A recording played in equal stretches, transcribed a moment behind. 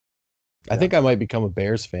I think I might become a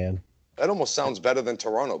Bears fan. That almost sounds better than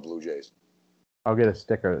Toronto Blue Jays. I'll get a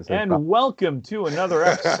sticker that says. And welcome to another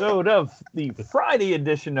episode of the Friday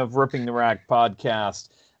edition of Ripping the Rack podcast.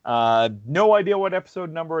 No idea what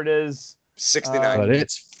episode number it is. 69. But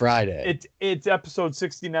it's Friday. It's episode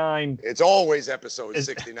 69. It's always episode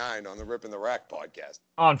 69 on the Ripping the Rack podcast.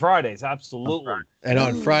 On Fridays, absolutely. And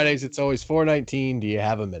on Fridays, it's always 4:19. Do you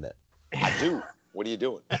have a minute? I do. What are you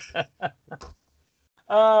doing?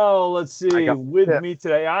 Oh, let's see. With me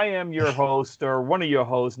today, I am your host, or one of your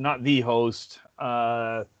hosts, not the host,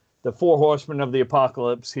 the Four Horsemen of the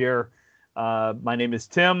Apocalypse here. My name is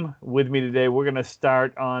Tim. With me today, we're going to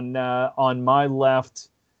start on my left.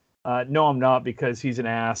 No, I'm not, because he's an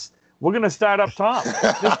ass. We're going to start up top.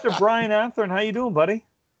 Mr. Brian Athern, how you doing, buddy?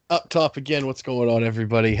 Up top again. What's going on,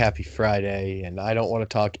 everybody? Happy Friday. And I don't want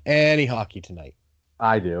to talk any hockey tonight.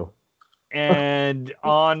 I do. And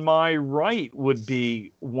on my right would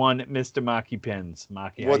be one Mr. Maki Pins.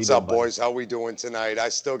 Maki, what's up, boys? How we doing tonight? I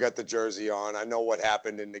still got the jersey on. I know what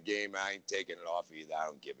happened in the game. I ain't taking it off either. I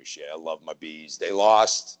don't give a shit. I love my bees. They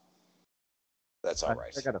lost. That's all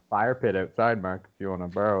right. I got a fire pit outside, Mark, if you want to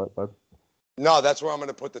borrow it. But no, that's where I'm going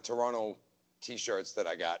to put the Toronto T-shirts that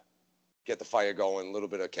I got. Get the fire going, a little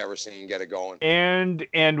bit of kerosene, get it going.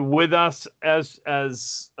 And with us as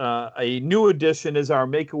a new addition is our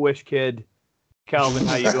Make-A-Wish kid, Calvin.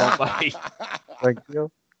 How you doing, buddy? Thank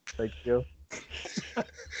you.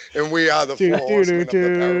 And we are the Four Horsemen of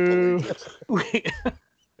the Paraplegics.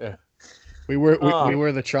 Yeah, we were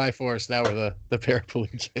the Triforce. Now we're the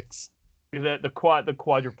Paraplegics. The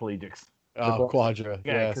quadriplegics. Oh, Quadra.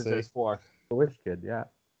 Yeah, because there's four. The Wish Kid, yeah.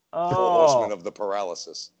 Four Horsemen of the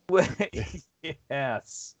Paralysis.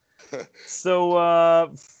 Yes.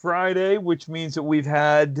 So Friday, which means that we've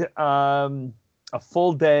had a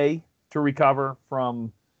full day to recover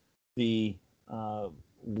from the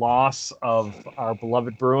loss of our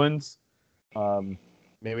beloved Bruins.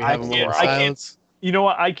 Maybe have a little silence. You know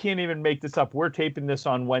what? I can't even make this up. We're taping this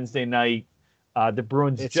on Wednesday night. The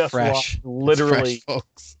Bruins it's just fresh. lost literally it's fresh,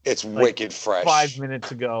 folks. It's wicked fresh. 5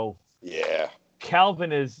 minutes ago. Yeah.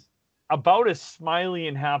 Calvin is about as smiley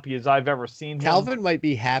and happy as I've ever seen him. Calvin might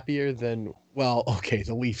be happier than, well, okay,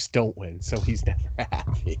 the Leafs don't win, so he's never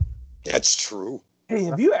happy. That's true. Hey,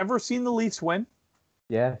 have you ever seen the Leafs win?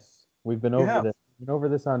 Yes, we've been over this. We've been over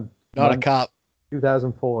this on Not a cop.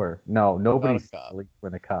 2004. No, nobody's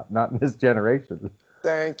win a cup. Not in this generation.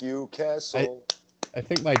 Thank you, Kessel. I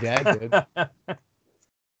think my dad did.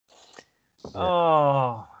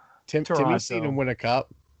 Oh, Timmy's seen him win a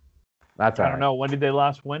cup. That's I don't know. When did they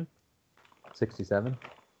last win? 67.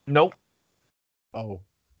 Nope. Oh,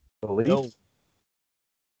 The Leafs?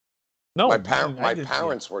 No. My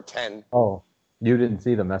parents were 10. Oh, you didn't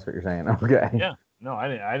see them. That's what you're saying. Okay. Yeah. No, I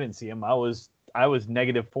didn't see him. I was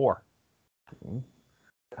 -4.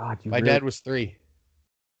 God, my dad was 3.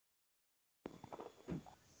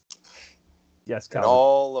 Yes, And Calvin.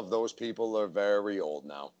 all of those people are very old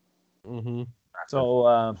now. Mm-hmm.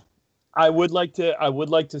 So I would like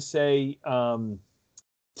to say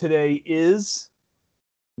today is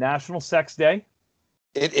National Sex Day.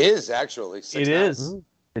 It is actually. It is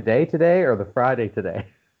Today, or the Friday today?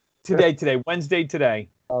 today, Wednesday today.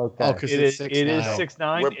 Okay. Oh, because It it's is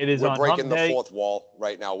 6-9. 6/9. It is we're on breaking Hump the Day. fourth wall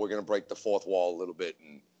right now. We're going to break the fourth wall a little bit.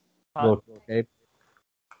 And Okay.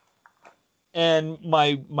 And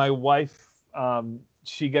my wife,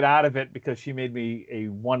 she got out of it because she made me a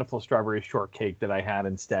wonderful strawberry shortcake that I had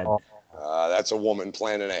instead. Oh. that's a woman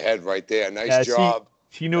planning ahead right there. Nice job.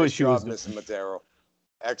 She knew what she was doing. Mrs. Matero.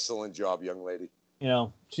 Excellent job, young lady. You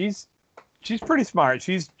know, she's pretty smart.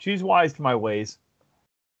 She's wise to my ways.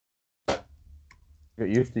 Get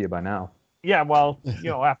used to you by now. Yeah, well,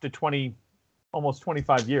 after almost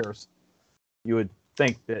 25 years, you would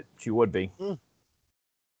think that she would be. All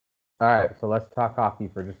right, so let's talk hockey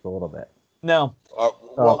for just a little bit. No.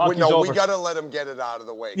 We got to let him get it out of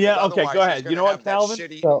the way. Yeah, okay, go ahead. You know what, Calvin?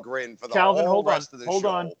 Grin for the Calvin, whole hold on. rest of the Hold show.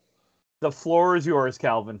 on. The floor is yours,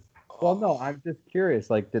 Calvin. Well, no, I'm just curious.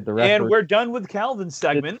 Like, did the referee? And we're done with Calvin's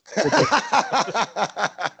segment. Did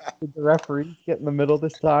the referees get in the middle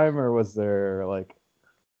this time, or was there like?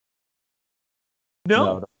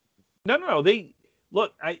 No. They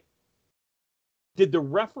look. Did the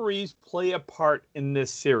referees play a part in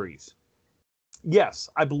this series? Yes,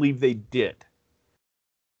 I believe they did.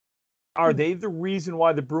 Are they the reason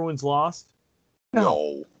why the Bruins lost?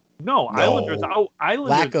 No. No, Islanders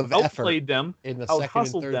Lack of effort outplayed them, in the out second and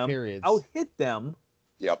hustled third them, periods. out hit them.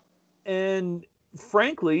 Yep. And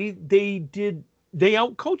frankly, they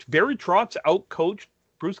outcoached. Barry Trotz outcoached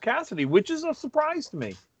Bruce Cassidy, which is a surprise to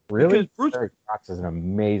me. Really? Bruce Barry Trotz is an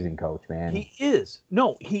amazing coach, man. He is.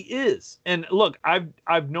 No, he is. And look,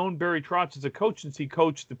 I've known Barry Trotz as a coach since he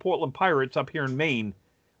coached the Portland Pirates up here in Maine,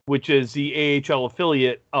 which is the AHL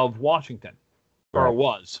affiliate of Washington, or Right.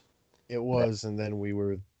 was. It was, and then we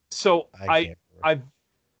were. So I've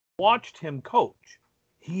watched him coach.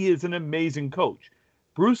 He is an amazing coach.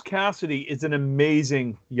 Bruce Cassidy is an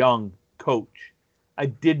amazing young coach. I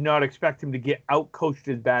did not expect him to get out-coached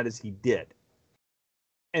as bad as he did.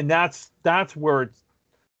 And that's where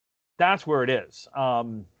it is.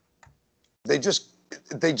 They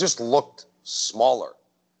just looked smaller.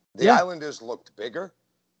 The Islanders looked bigger.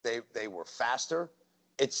 They were faster.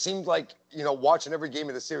 It seemed like, watching every game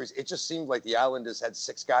of the series, it just seemed like the Islanders had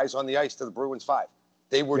 6 guys on the ice to the Bruins 5.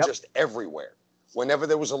 They were just everywhere. Whenever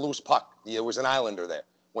there was a loose puck, there was an Islander there.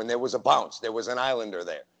 When there was a bounce, there was an Islander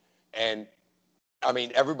there. And, I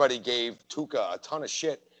mean, everybody gave Tuukka a ton of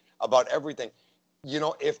shit about everything.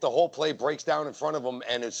 If the whole play breaks down in front of him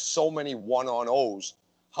and it's so many 1-on-0s,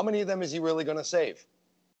 how many of them is he really going to save?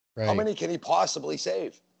 Right. How many can he possibly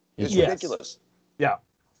save? It's ridiculous. Yeah.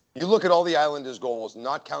 You look at all the Islanders' goals,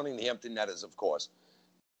 not counting the empty netters, of course.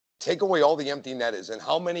 Take away all the empty netters, and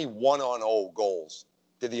how many 1-on-0 goals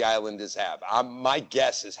did the Islanders have? My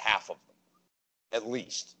guess is half of them, at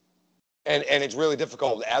least. And it's really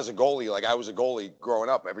difficult as a goalie. Like, I was a goalie growing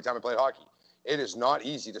up every time I played hockey. It is not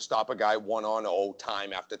easy to stop a guy 1-on-0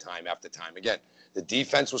 time after time after time. Again, the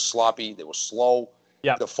defense was sloppy. They were slow.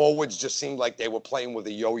 Yeah. The forwards just seemed like they were playing with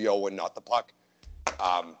a yo-yo and not the puck.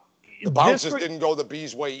 The bouncers didn't go the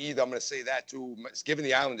Bees' way either. I'm going to say that, too. Giving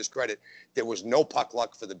the Islanders credit, there was no puck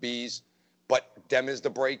luck for the Bees. But them is the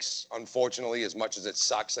breaks, unfortunately, as much as it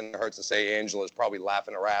sucks and it hurts to say Angela's probably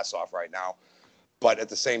laughing her ass off right now. But at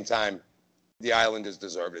the same time, the Islanders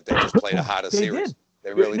deserved it. They just played a harder series. Did.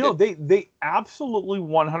 They really did. They absolutely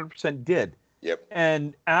 100% did. Yep.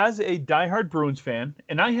 And as a diehard Bruins fan,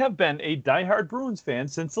 and I have been a diehard Bruins fan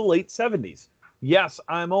since the late 70s. Yes,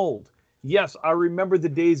 I'm old. Yes, I remember the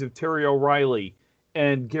days of Terry O'Reilly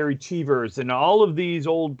and Gary Cheevers and all of these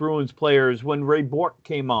old Bruins players when Ray Bourque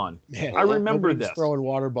came on. Man, I remember nobody was this. throwing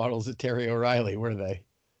water bottles at Terry O'Reilly, were they?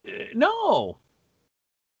 No.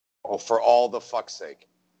 Oh, for all the fuck's sake.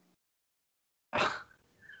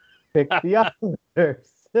 Pick the Islanders.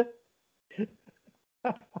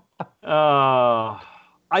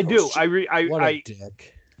 I do. What a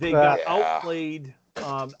dick. They got Yeah. outplayed.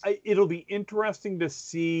 It'll be interesting to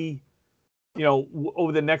see,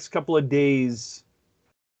 over the next couple of days,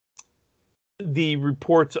 the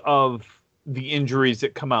reports of the injuries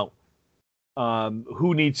that come out.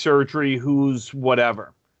 Who needs surgery, who's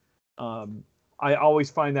whatever. I always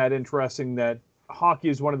find that interesting that hockey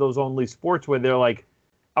is one of those only sports where they're like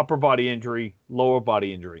upper body injury, lower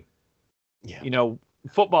body injury. Yeah.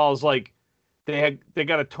 Football is like they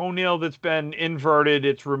got a toenail that's been inverted,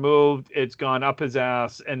 it's removed, it's gone up his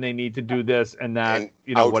ass, and they need to do this and that,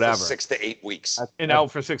 And out whatever. for 6 to 8 weeks. And out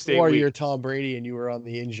for 6 to 8 Or weeks. you're Tom Brady and you were on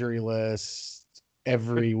the injury list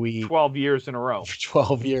every week 12 years in a row. for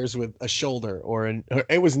 12 years with a shoulder or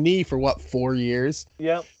it was knee for 4 years?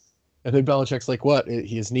 Yep. And then Belichick's like, what?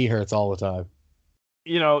 His knee hurts all the time.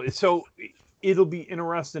 So it'll be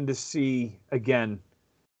interesting to see again.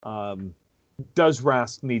 Does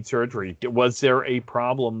Rask need surgery? Was there a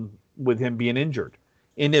problem with him being injured?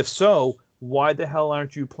 And if so, why the hell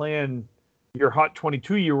aren't you playing your hot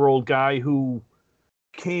 22-year-old guy who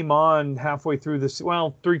came on halfway through this,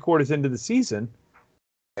 3/4 into the season,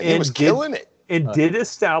 And he was killing it. and did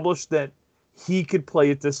establish that he could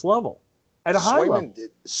play at this level, at a high level.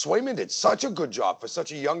 Swayman did such a good job for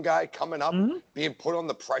such a young guy coming up, Mm-hmm. being put on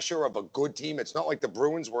the pressure of a good team. It's not like the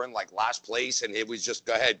Bruins were in like last place and it was just,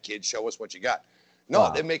 go ahead, kid, show us what you got.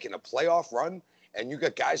 No, They're making a playoff run, and you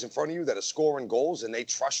got guys in front of you that are scoring goals, and they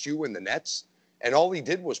trust you in the nets. And all he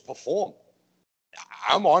did was perform.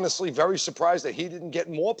 I'm honestly very surprised that he didn't get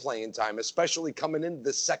more playing time, especially coming into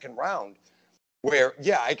the second round, where,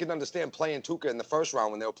 I can understand playing Tuukka in the first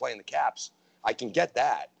round when they were playing the Caps. I can get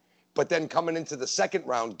that. But then coming into the second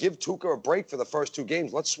round, give Tuukka a break for the first 2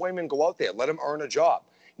 games. Let Swayman go out there. Let him earn a job.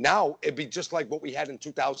 Now, it'd be just like what we had in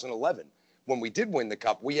 2011. When we did win the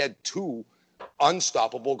Cup, we had 2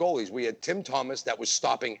 unstoppable goalies. We had Tim Thomas that was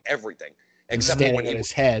stopping everything. Except for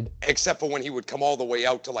when he would come all the way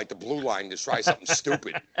out to like the blue line to try something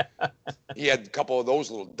stupid. He had a couple of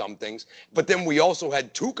those little dumb things. But then we also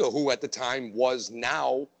had Tuukka, who at the time was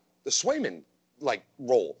now the Swayman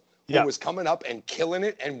role. Who was coming up and killing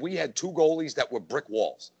it, and we had 2 goalies that were brick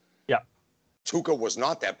walls. Yeah. Tuukka was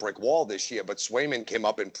not that brick wall this year, but Swayman came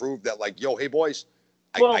up and proved that, hey, boys,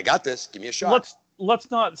 I got this. Give me a shot. Let's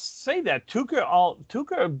not say that.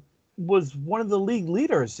 Tuukka was one of the league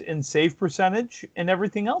leaders in save percentage and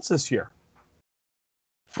everything else this year.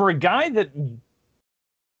 For a guy that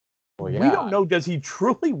we don't know, does he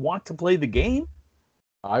truly want to play the game?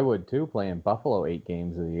 I would too, playing Buffalo 8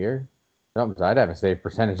 games of the year. I'd have a save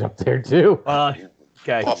percentage up there too.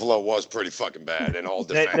 Okay. Buffalo was pretty fucking bad in all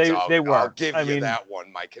defense. They were. I'll give you that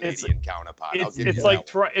one, my Canadian counterpart.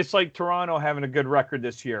 It's like Toronto having a good record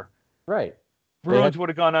this year. Right. Bruins would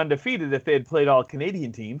have gone undefeated if they had played all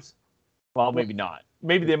Canadian teams. Well, maybe not.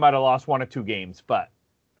 Maybe they might have lost 1 or 2 games, but.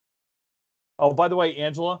 Oh, by the way,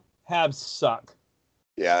 Angela, Habs suck.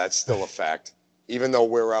 Yeah, that's still a fact. Even though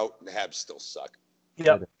we're out, the Habs still suck.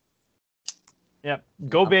 Yep.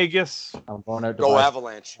 Go Vegas. I'm going out to Go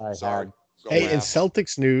Avalanche. Sorry. Hey, in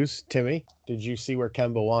Celtics news, Timmy, did you see where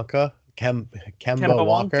Kemba Walker? Kemba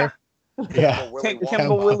Walker? Yeah.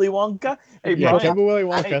 Kemba Willy Wonka? Hey, yeah, Brian, Kemba Willy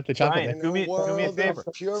Wonka, the chocolate man. Do me a favor.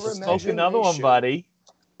 Smoke another one, buddy.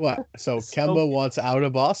 What? So Kemba wants out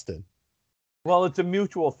of Boston. Well, it's a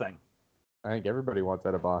mutual thing. I think everybody wants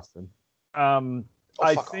out of Boston. I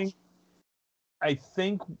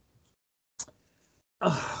think.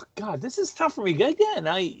 Oh, God, this is tough for me again.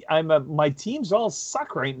 My teams all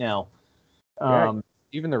suck right now.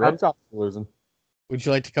 Even the Red Sox are losing. Would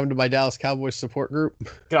you like to come to my Dallas Cowboys support group?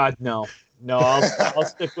 God, no. I'll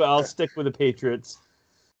stick with the Patriots.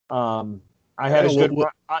 I had a good.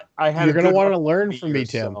 You're going to want to learn from me,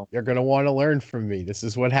 Tim. So. You're going to want to learn from me. This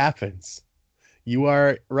is what happens. You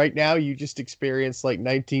are right now. You just experienced like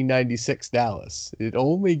 1996 Dallas. It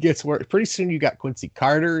only gets worse. Pretty soon, you got Quincy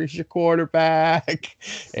Carter as your quarterback,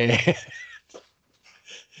 and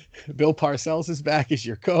Bill Parcells is back as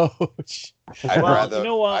your coach. I'd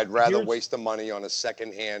rather waste the money on a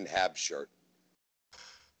secondhand Habs shirt,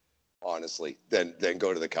 honestly, than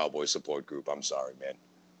go to the Cowboys support group. I'm sorry, man.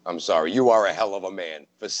 I'm sorry. You are a hell of a man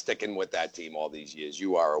for sticking with that team all these years.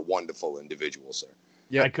 You are a wonderful individual, sir.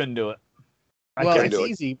 Yeah, I couldn't do it. Well, it's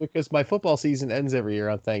easy because my football season ends every year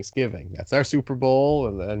on Thanksgiving. That's our Super Bowl,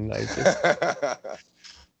 and then I just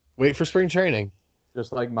wait for spring training.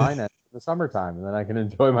 Just like mine in the summertime, and then I can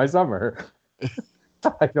enjoy my summer.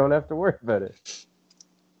 I don't have to worry about it.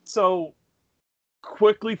 So,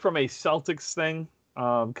 quickly from a Celtics thing,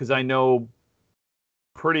 because I know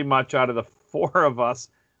pretty much out of the 4 of us,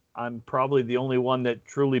 I'm probably the only one that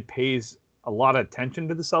truly pays a lot of attention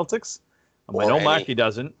to the Celtics. I know Marky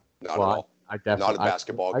doesn't. Not at all. Not a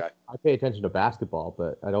basketball guy. I pay attention to basketball,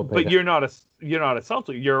 but I don't. But you're not a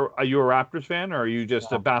Celtic. Are you a Raptors fan, or are you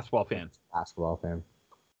just a basketball fan? Basketball fan.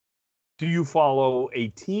 Do you follow a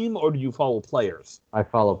team or do you follow players? I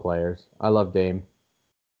follow players. I love Dame.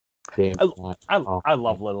 I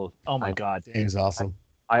love Little. Oh my God, Dame's awesome.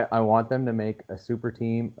 I want them to make a super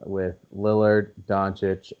team with Lillard,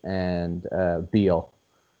 Doncic, and Beal.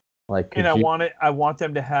 And I want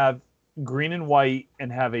them to have green and white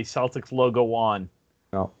and have a Celtics logo on.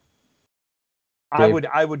 No. Dave,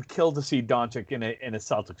 I would kill to see Doncic in a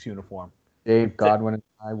Celtics uniform. Dave Godwin and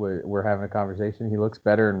I were having a conversation. He looks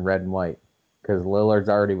better in red and white because Lillard's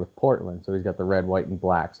already with Portland, so he's got the red, white, and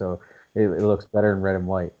black. So it looks better in red and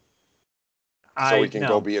white. So he can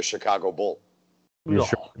go be a Chicago Bull. You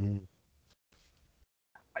sure?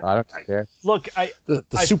 I don't care. Look, the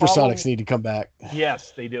Supersonics need to come back.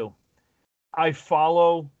 Yes, they do. I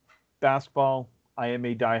follow basketball. I am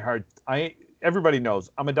a diehard. Everybody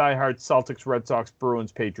knows I'm a diehard Celtics, Red Sox,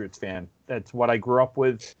 Bruins, Patriots fan. That's what I grew up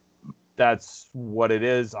with. That's what it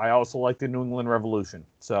is. I also like the New England Revolution.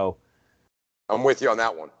 So I'm with you on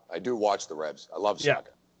that one. I do watch the Rebs. I love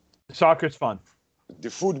soccer. Soccer's fun.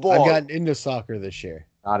 The football. I've gotten into soccer this year.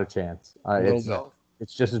 Not a chance.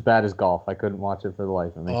 It's just as bad as golf. I couldn't watch it for the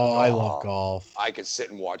life of me. Oh, I love golf. I could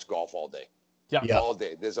sit and watch golf all day. Yeah. All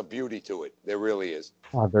day. There's a beauty to it. There really is.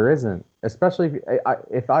 Oh, there isn't. Especially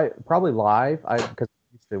if I probably live. Because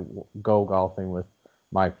I used to go golfing with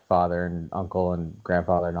my father and uncle and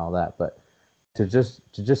grandfather and all that. But to just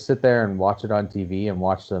sit there and watch it on TV and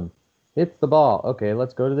watch them hit the ball. Okay,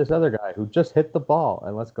 let's go to this other guy who just hit the ball,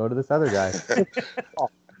 and let's go to this other guy.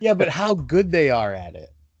 Yeah, but how good they are at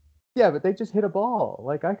it. Yeah, but they just hit a ball.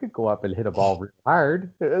 Like, I could go up and hit a ball real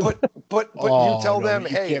hard. But you tell them,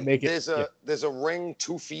 hey, there's a ring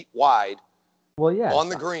 2 feet wide. Well, yeah, on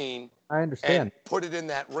the green. I understand. And put it in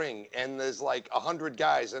that ring, and there's like 100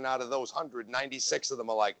 guys, and out of those 100, 96 of them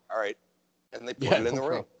are like, all right, and they put it in the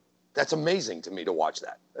ring. That's amazing to me to watch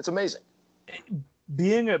that. That's amazing.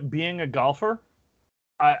 Being a golfer,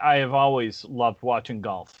 I have always loved watching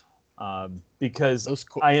golf because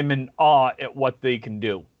I am in awe at what they can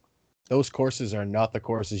do. Those courses are not the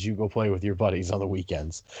courses you go play with your buddies on the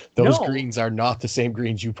weekends. Those greens are not the same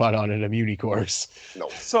greens you put on in a muni course. No.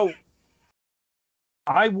 So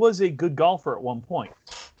I was a good golfer at one point.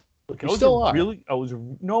 Like, You still are. I was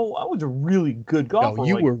a really good golfer. No,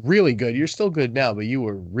 you were really good. You're still good now, but you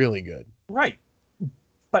were really good. Right.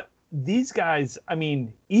 But these guys, I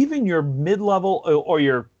mean, even your mid-level or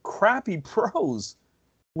your crappy pros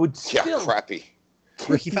would still crappy.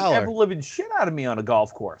 Ricky Fowler. ever living shit out of me on a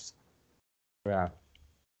golf course. Yeah.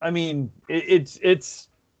 I mean, it's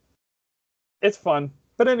fun.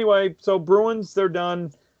 But anyway, so Bruins, they're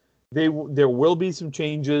done. There will be some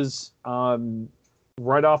changes.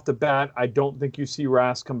 Right off the bat, I don't think you see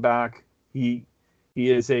Rask come back. I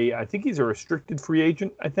think he's a restricted free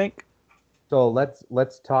agent, I think. So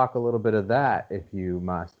let's talk a little bit of that, if you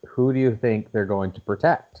must. Who do you think they're going to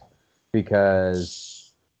protect?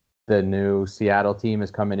 Because the new Seattle team is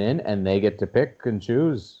coming in, and they get to pick and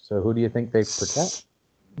choose. So who do you think they protect?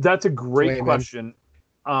 That's a great Swayman. question.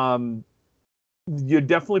 You're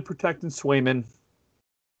definitely protecting Swayman.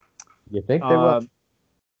 You think they will?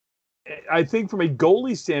 I think from a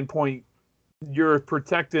goalie standpoint, you're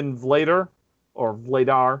protecting Vladar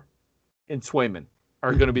and Swayman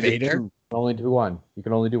are going to be the Vader? two. Only do one. You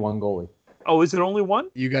can only do one goalie. Oh, is it only one?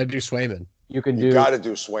 You got to do Swayman. You can You do. got to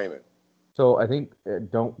do Swayman. So I think,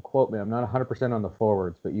 don't quote me, I'm not 100% on the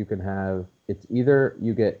forwards, but you can have, it's either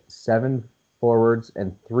you get 7 forwards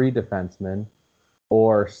and 3 defensemen,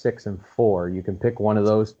 or 6 and 4. You can pick one of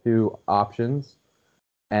those 2 options,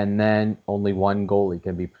 and then only one goalie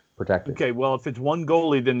can be protected. Okay, well, if it's one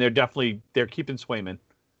goalie, then they're keeping Swayman.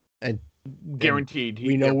 And guaranteed.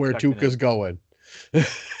 We know where Tuukka's going.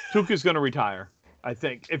 Tuukka's going to retire. I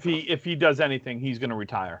think if he does anything, he's going to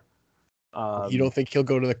retire. You don't think he'll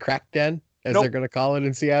go to the crack den, as Nope. they're going to call it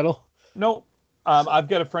in Seattle? No. I've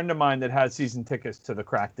got a friend of mine that has season tickets to the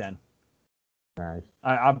Crack Den. Nice.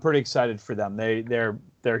 I'm pretty excited for them.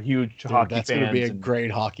 They're huge Dude, hockey that's fans. going to be a and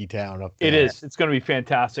great hockey town up there. It is. It's going to be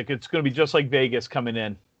fantastic. It's going to be just like Vegas coming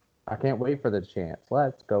in. I can't wait for the chance.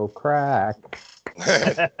 Let's go crack.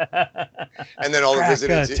 And then all the Crack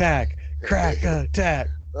visitors. attack. Crack attack.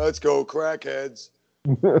 Let's go, crackheads.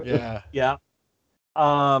 Yeah. Yeah.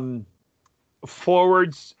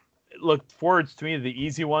 Forwards to me are the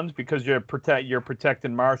easy ones because you're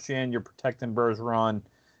protecting Marchand, you're protecting Bergeron,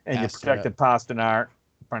 and you're protecting Pasternak.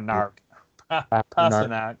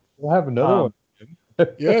 Pasternak. We'll have another one.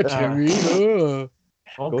 Yeah, Jimmy.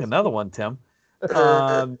 Oh, another one, Tim.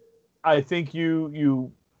 I think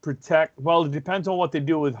you protect. Well, it depends on what they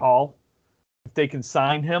do with Hall. If they can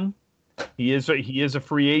sign him, he is a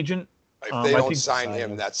free agent. If they don't sign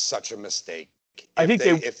him, that's such a mistake.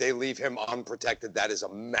 If they leave him unprotected, that is a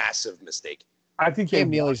massive mistake. I think Cam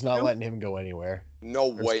Neely's not letting him go anywhere. No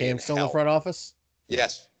way. Cam's still in the front office?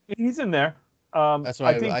 Yes. He's in there. That's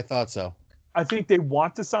what I thought so. I think they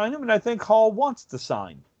want to sign him, and I think Hall wants to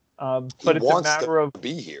sign. But it's a matter of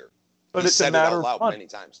be here. But it's a matter of loud money. many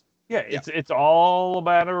times. Yeah, it's all a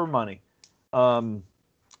matter of money.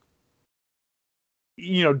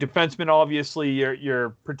 Defenseman, obviously, you're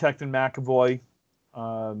protecting McAvoy,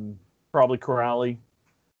 probably Corrali.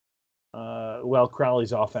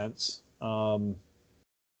 Corrali's offense.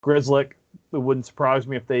 Grzelcyk. It wouldn't surprise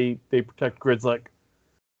me if they protect Grzelcyk.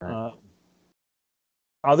 Right.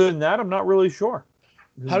 Other than that, I'm not really sure.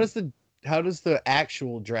 How does the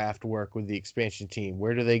actual draft work with the expansion team?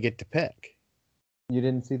 Where do they get to pick? You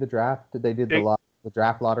didn't see the draft? Did they did the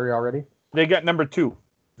draft lottery already? They got number 2.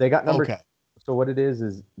 They got number. Okay. So what it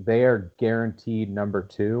is they are guaranteed number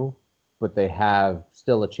 2, but they have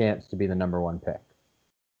still a chance to be the number 1 pick.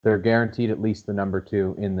 They're guaranteed at least the number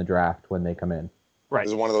 2 in the draft when they come in. Right.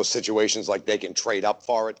 This is one of those situations like they can trade up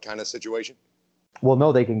for it kind of situation. Well,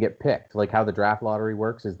 no, they can get picked. Like how the draft lottery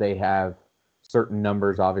works is they have certain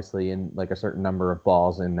numbers, obviously, and like a certain number of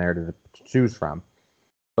balls in there to choose from.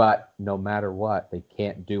 But no matter what, they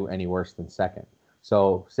can't do any worse than second.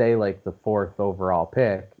 So say like the 4th overall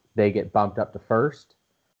pick, they get bumped up to first.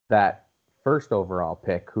 That first overall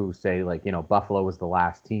pick, who say like, Buffalo was the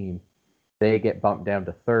last team, they get bumped down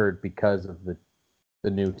to 3rd because of the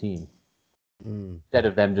new team. Instead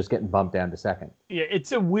of them just getting bumped down to 2nd. Yeah,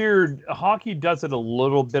 it's a weird. Hockey does it a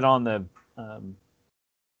little bit on the,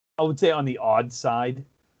 I would say on the odd side,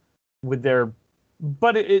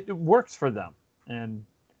 but it works for them, and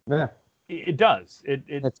yeah, it does.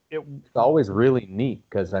 It's always really neat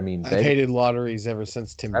because I've hated lotteries ever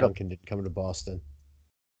since Tim Duncan didn't come to Boston.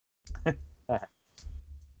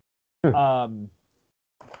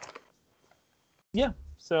 Yeah.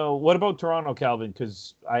 So what about Toronto, Calvin?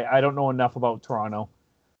 Because I don't know enough about Toronto.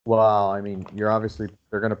 Well, I mean,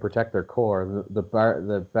 they're going to protect their core.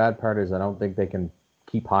 The bad part is I don't think they can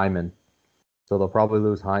keep Hyman, so they'll probably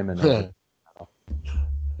lose Hyman.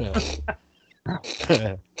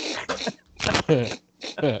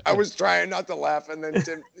 I was trying not to laugh, and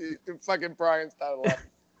then fucking Brian started laughing.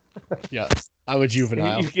 Yes, I'm a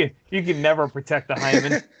juvenile. You can never protect the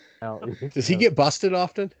hymen. Does he get busted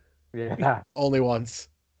often? Yeah. Only once.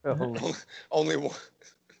 Only one.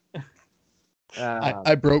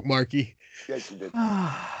 I broke Marky. Yes, you did.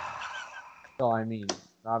 So, I mean,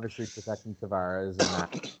 obviously protecting Tavares and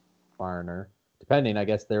that Marner. Depending, I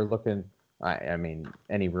guess they're looking. I mean,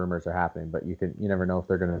 any rumors are happening, but you never know if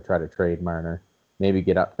they're going to try to trade Marner. Maybe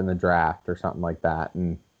get up in the draft or something like that.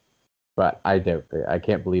 But I doubt it. I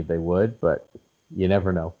can't believe they would, but you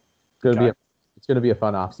never know. It's going to be a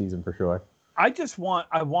fun off season for sure. I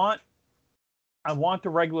want the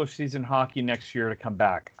regular season hockey next year to come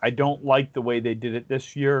back. I don't like the way they did it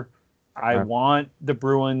this year. I want the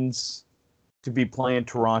Bruins to be playing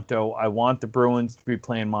Toronto. I want the Bruins to be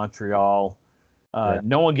playing Montreal.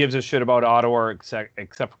 No one gives a shit about Ottawa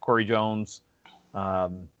except for Corey Jones.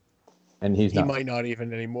 And he might not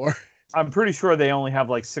even anymore. I'm pretty sure they only have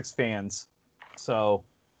like 6 fans. So.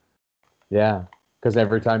 Yeah, because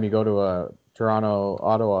every time you go to a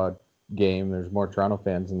Toronto-Ottawa game, there's more Toronto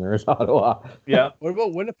fans than there is Ottawa. Yeah. What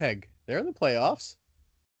about Winnipeg? They're in the playoffs.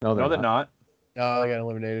 No, they're not. Oh, they got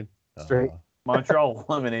eliminated. Straight. Montreal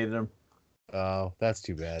eliminated them. Oh, that's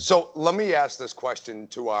too bad. So let me ask this question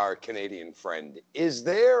to our Canadian friend. Is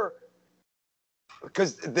there,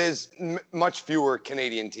 because there's much fewer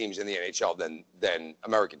Canadian teams in the NHL than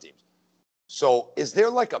American teams. So is there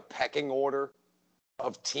like a pecking order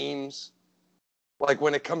of teams? Like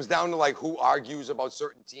when it comes down to like who argues about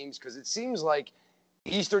certain teams? Because it seems like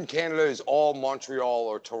Eastern Canada is all Montreal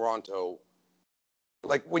or Toronto.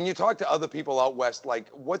 Like when you talk to other people out west, like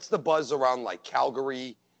what's the buzz around like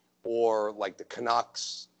Calgary or like the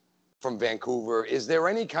Canucks from Vancouver? Is there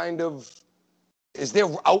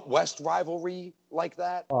out west rivalry like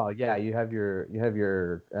that? Oh yeah, you have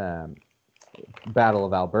your Battle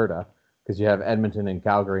of Alberta because you have Edmonton and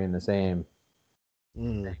Calgary in the same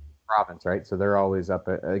province, right? So they're always up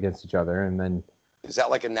against each other, and then is that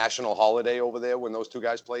like a national holiday over there when those two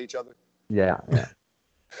guys play each other? Yeah.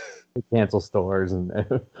 They cancel stores and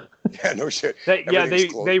yeah, no shit.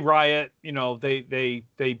 They riot. You know, they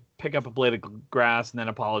pick up a blade of grass and then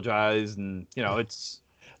apologize, and you know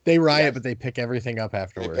they riot, but they pick everything up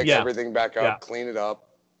afterwards. They pick everything back up, clean it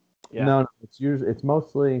up. Yeah. No, it's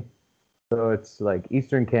mostly so it's like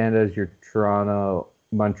Eastern Canada is your Toronto,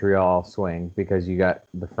 Montreal swing because you got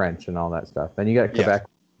the French and all that stuff. Then you got Quebec,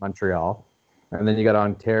 Montreal, and then you got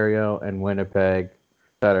Ontario and Winnipeg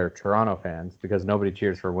that are Toronto fans because nobody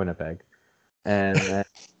cheers for Winnipeg. And then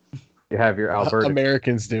you have your Alberta.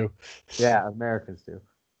 Americans do. Yeah, Americans do.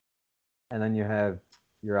 And then you have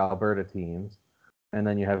your Alberta teams. And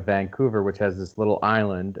then you have Vancouver, which has this little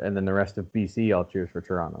island. And then the rest of BC all cheers for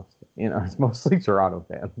Toronto. You know, it's mostly Toronto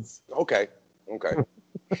fans. Okay.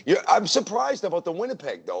 Yeah, I'm surprised about the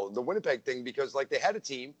Winnipeg, though. The Winnipeg thing, because like they had a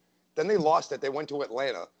team. Then they lost it. They went to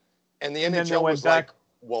Atlanta. And the NHL was back. Like,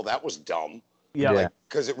 well, that was dumb. Yeah.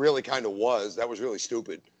 Because it really kind of was. That was really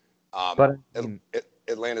stupid. But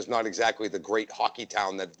Atlanta's not exactly the great hockey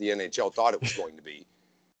town that the NHL thought it was going to be.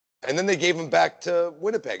 And then they gave him back to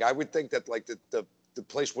Winnipeg. I would think that like the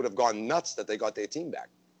place would have gone nuts that they got their team back.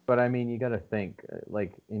 But I mean, you got to think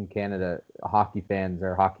like in Canada, hockey fans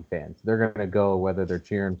are hockey fans. They're going to go whether they're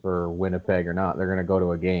cheering for Winnipeg or not. They're going to go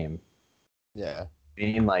to a game. Yeah. I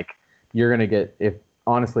mean, like you're going to get if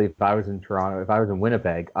I was in Toronto, if I was in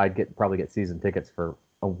Winnipeg, I'd probably get season tickets for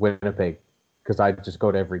a Winnipeg because I'd just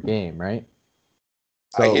go to every game, right?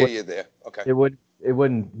 So I hear you there. Okay. It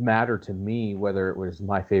wouldn't matter to me whether it was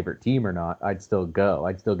my favorite team or not. I'd still go.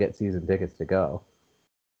 I'd still get season tickets to go.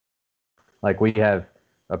 Like we have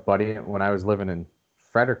a buddy when I was living in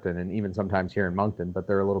Fredericton and even sometimes here in Moncton, but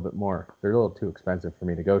they're a little too expensive for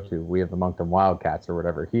me to go to. We have the Moncton Wildcats or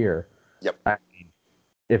whatever here. Yep. I mean,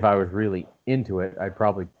 if I was really into it, I'd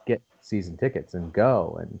probably get season tickets and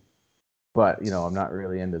go. But you know, I'm not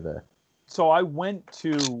really into the. So I went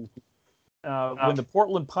to when the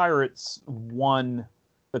Portland Pirates won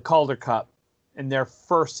the Calder Cup in their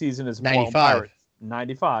first season as Portland Pirates,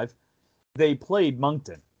 95. They played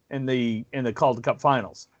Moncton in the Calder Cup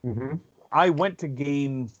finals. Mm-hmm. I went to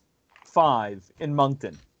Game 5 in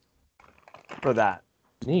Moncton for that.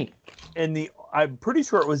 Neat. And I'm pretty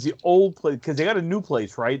sure it was the old place because they got a new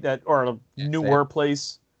place, right? Newer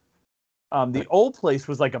place. The old place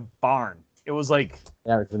was like a barn. It was like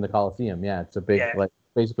it's in the Coliseum. Yeah, it's a big like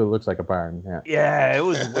basically looks like a barn. Yeah. Yeah, it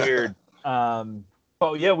was weird.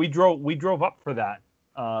 But yeah, we drove up for that.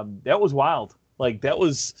 That was wild. Like that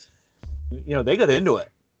was, you know, they got into it.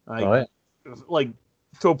 Like, like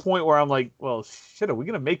to a point where I'm like, well, shit, are we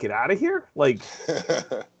gonna make it out of here? Like,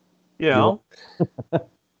 You know,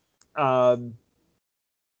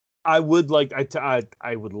 I would like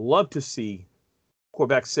I would love to see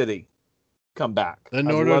Quebec City come back. I'd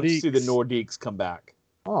love to see the Nordiques come back.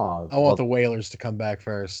 Oh, I want the Whalers to come back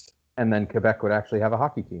first. And then Quebec would actually have a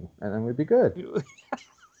hockey team, and then we'd be good.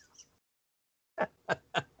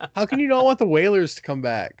 How can you not want the Whalers to come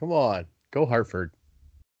back? Come on, go Hartford.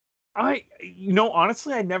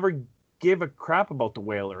 Honestly, I never gave a crap about the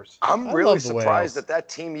Whalers. I'm really surprised that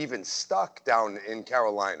team even stuck down in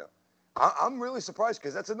Carolina. I'm really surprised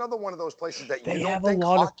because that's another one of those places that you don't think They have a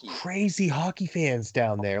lot of crazy hockey fans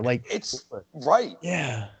down there. Like it's right.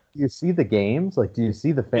 Yeah. Do you see the games? Like, do you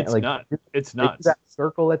see the fans? It's nuts. That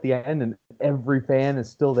circle at the end, and every fan is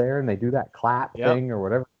still there, and they do that clap thing or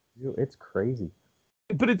whatever. It's crazy.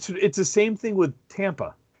 But it's the same thing with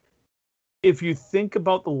Tampa. If you think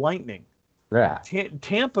about the Lightning,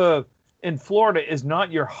 Tampa in Florida is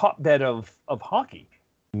not your hotbed of hockey.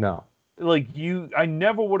 No. Like I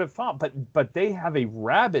never would have thought, but they have a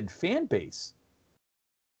rabid fan base.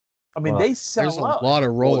 I mean, they sell there's out. A lot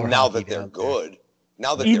of roller now that they're good.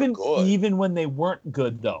 Now that they're good. Even when they weren't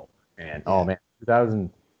good, though. Man, oh man, 2000,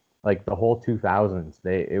 like the whole 2000s,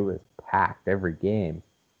 it was packed every game.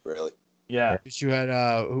 Really? Yeah. You had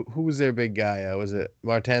who was their big guy? Was it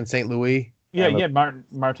Martin St. Louis? Yeah, Martin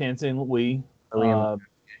St. Louis.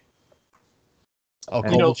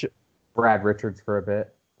 Brad Richards for a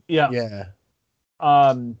bit. Yeah.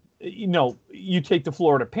 You take the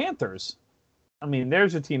Florida Panthers. I mean,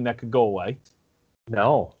 there's a team that could go away.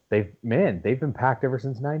 No, they've been packed ever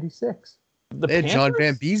since '96. They had John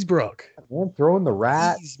Van Beesbrook. Man, throwing the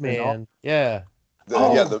rats, man. Yeah.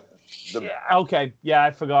 Okay. Yeah,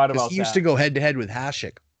 I forgot about that. He used to go head to head with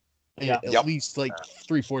Hasek. Yeah. At least like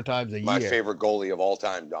 3-4 times a year. My favorite goalie of all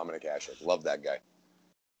time, Dominic Hasek. Love that guy.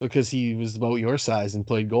 Because he was about your size and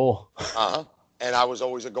played goal. And I was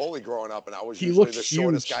always a goalie growing up, and I was usually the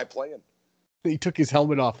shortest guy playing. He took his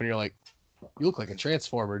helmet off, and you're like, you look like a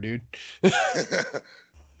transformer, dude.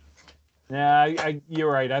 Yeah,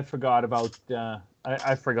 you're right. I forgot about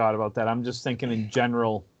I forgot about that. I'm just thinking in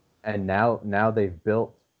general. And now they've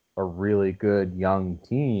built a really good young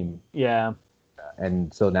team. Yeah.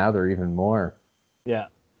 And so now they're even more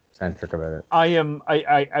centric about it.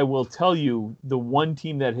 I will tell you, the one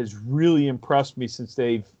team that has really impressed me since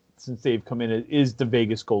they've come in is the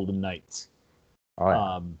Vegas Golden Knights. Oh,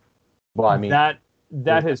 yeah. Well, I mean that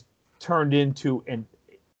has turned into an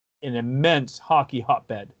immense hockey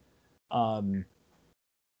hotbed. But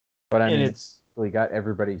I mean, we got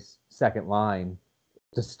everybody's second line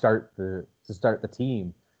to start the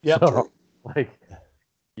team. Yeah. So, like,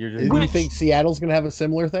 do you think Seattle's going to have a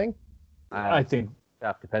similar thing? I think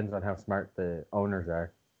that depends on how smart the owners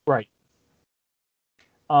are. Right.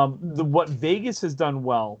 What Vegas has done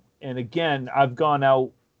well, and again, I've gone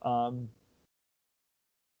out.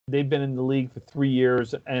 They've been in the league for 3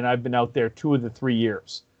 years, and I've been out there 2 of the 3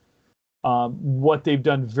 years. What they've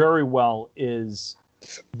done very well is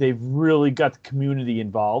they've really got the community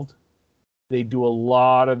involved. They do a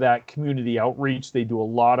lot of that community outreach. They do a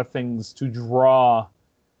lot of things to draw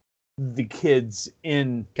the kids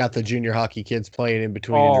in. Got the junior hockey kids playing in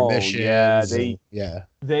between intermissions.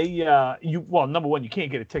 Well, number one, you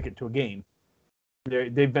can't get a ticket to a game.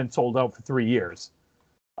 They've been sold out for 3 years.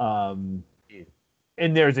 And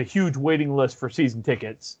there's a huge waiting list for season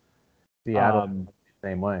tickets. Seattle,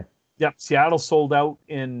 same way. Yep, Seattle sold out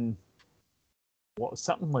in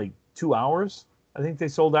something like 2 hours. I think they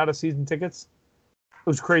sold out of season tickets. It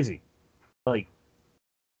was crazy. Hockey's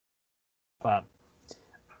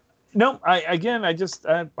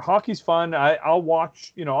fun. I'll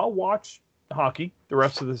watch hockey the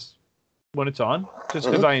rest of this when it's on, just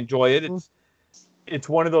because I enjoy it. It's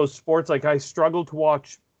one of those sports, like, I struggle to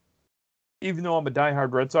watch, even though I'm a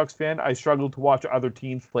diehard Red Sox fan, I struggle to watch other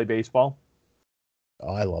teams play baseball.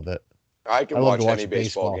 Oh, I love it. I can watch any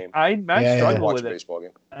baseball game. I struggle with it. Baseball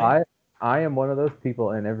game. I am one of those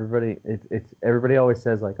people, and everybody always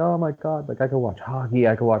says, like, oh my God, like, I could watch hockey,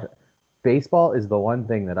 I could watch it. Baseball is the one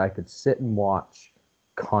thing that I could sit and watch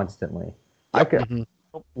constantly. Yep. I could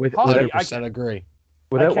with hockey, 100% agree.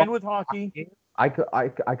 I can with hockey. I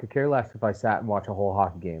could care less if I sat and watch a whole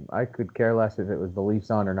hockey game. I could care less if it was the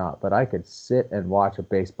Leafs on or not, but I could sit and watch a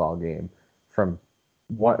baseball game from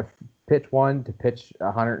pitch 1 to pitch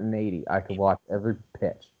 180. I could watch every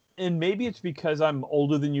pitch. And maybe it's because I'm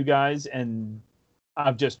older than you guys and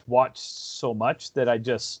I've just watched so much that I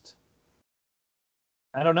don't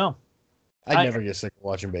know. I never get sick of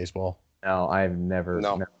watching baseball. No, I've never.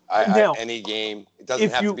 No, any game. It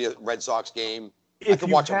doesn't have to be a Red Sox game. I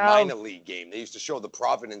could watch a minor league game. They used to show the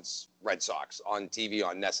Providence Red Sox on TV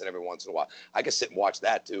on NESN every once in a while. I could sit and watch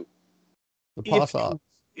that too.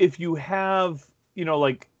 if you have,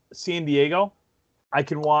 like San Diego, I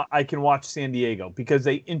can watch San Diego because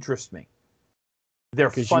they interest me. They're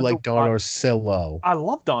because fun you like Don Orsillo. I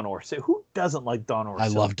love Don Orsillo. Who doesn't like Don Orsillo? I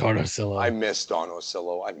love Don Orsillo. I miss Don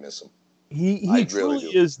Orsillo. I miss him. He truly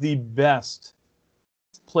is the best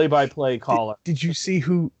play-by-play caller. Did you see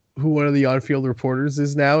who one of the on-field reporters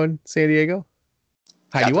is now in San Diego?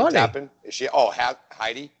 Heidi Watney. Is she? Oh,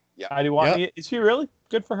 Heidi. Yeah. Heidi Watney. Yep. Is she really?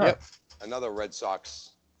 Good for her. Yep. Another Red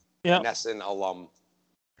Sox. Yeah. NESN alum.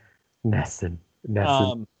 NESN.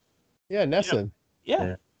 Yeah, NESN.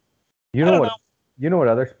 Yeah. You know what? You know what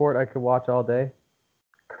other sport I could watch all day?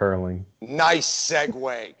 Curling. Nice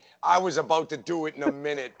segue. I was about to do it in a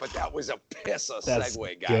minute, but that was a pisser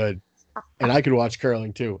segue, guy. Good. And I could watch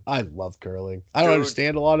curling too. I love curling. I don't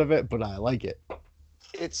understand a lot of it, but I like it.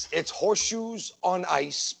 It's horseshoes on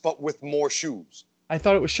ice, but with more shoes. I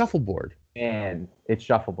thought it was shuffleboard. And it's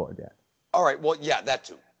shuffleboard, yeah. All right. Well, yeah, that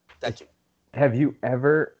too. Have you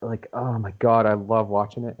ever, oh my God, I love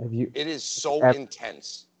watching it. It is so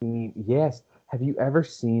intense. Yes. Have you ever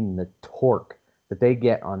seen the torque that they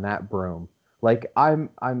get on that broom? I'm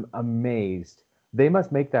amazed. They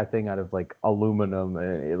must make that thing out of aluminum,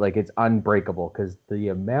 it's unbreakable because the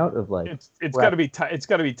amount of it's got to be it's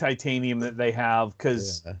got to be titanium that they have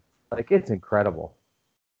because it's incredible.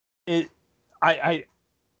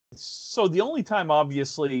 So the only time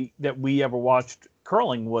obviously that we ever watched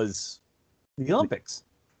curling was the Olympics.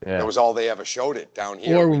 Yeah. That was all they ever showed it down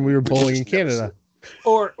here. Or when we were bowling in Canada.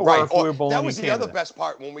 Or if we were bowling that was in the Canada. other best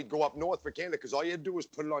part when we'd go up north for Canada because all you had to do was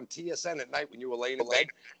put it on TSN at night when you were laying in bed.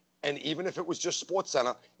 And even if it was just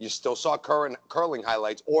SportsCenter, you still saw curling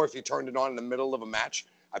highlights. Or if you turned it on in the middle of a match,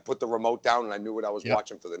 I put the remote down and I knew what I was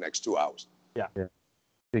watching for the next 2 hours. Yeah.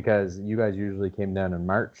 Because you guys usually came down in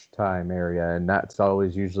March time area, and that's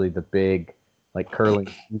always usually the big curling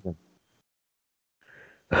season.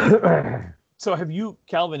 So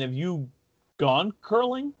Calvin, have you gone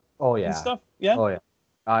curling? Oh yeah. And stuff? Yeah. Oh yeah.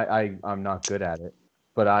 I'm not good at it,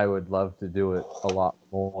 but I would love to do it a lot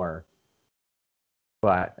more.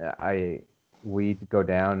 But we'd go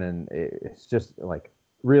down and it's just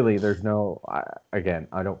really there's no, I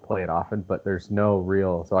don't play it often, but there's no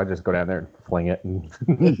real, so I just go down there and fling it and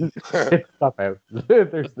get stuff out.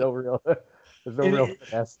 There's no real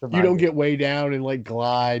finesse to you don't get way down and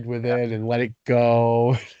glide with it and let it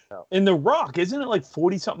go. In the rock, isn't it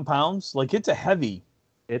 40 something pounds? It's a heavy.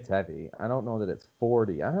 It's heavy. I don't know that it's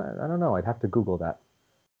 40. I don't know. I'd have to Google that.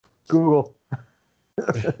 Google.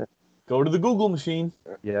 Go to the Google machine.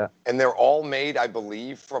 Yeah. And they're all made, I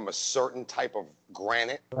believe, from a certain type of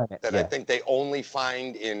granite that I think they only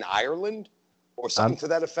find in Ireland or something to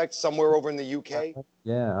that effect, somewhere over in the UK.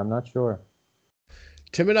 Yeah, I'm not sure.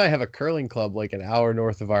 Tim and I have a curling club an hour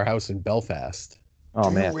north of our house in Belfast. Oh,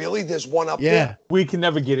 man. Really? There's one up there? We can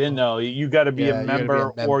never get in, though. You got to be a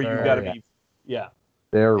member or you got to be... Yeah.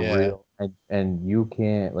 They're real. And you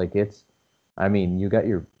can't, you got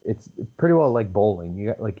it's pretty well like bowling.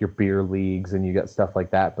 You got your beer leagues and you got stuff like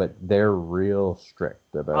that, but they're real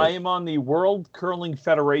strict about it. I am on the World Curling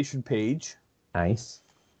Federation page. Nice.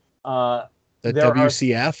 The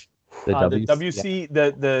WCF? The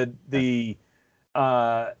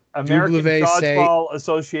American Dodgeball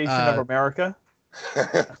Association of America.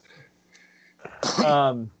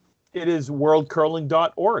 It is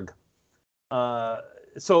worldcurling.org.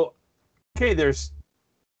 There's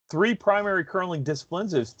 3 primary curling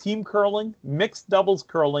disciplines. There's team curling, mixed doubles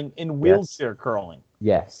curling, and wheelchair curling.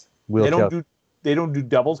 Yes. They don't do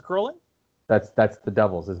doubles curling? That's the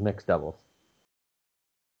doubles, is mixed doubles.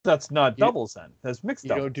 That's not doubles then. That's mixed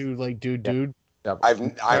doubles. You don't do dude. I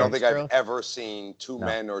don't think I've ever seen 2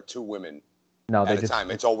 men or 2 women at a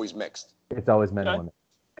time. It's always mixed. It's always men and women.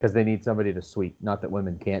 Because they need somebody to sweep. Not that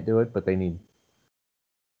women can't do it, but they need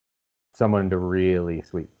someone to really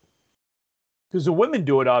sweep. Because the women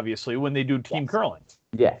do it, obviously, when they do team curling.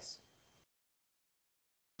 Yes.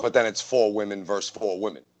 But then it's 4 women versus 4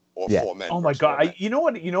 women. Or 4 men. Oh, my God. You know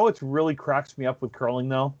what really cracks me up with curling,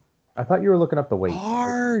 though? I thought you were looking up the weight.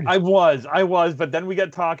 Hard. I was. But then we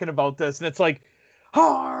got talking about this, and it's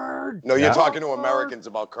hard. No, you're talking to Americans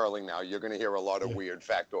about curling now. You're going to hear a lot of weird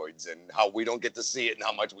factoids and how we don't get to see it and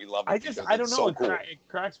how much we love it. I don't know. So it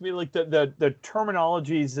cracks me the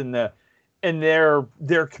terminologies and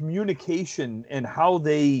their communication and how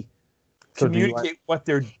they communicate what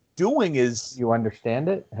they're doing is. You understand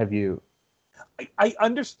it? Have you? I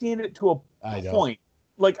understand it to a point.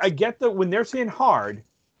 I get that when they're saying hard,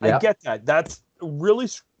 I get that. That's really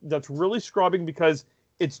scrubbing because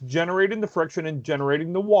it's generating the friction and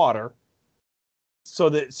generating the water, so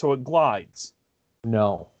it glides.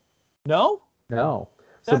 No. No.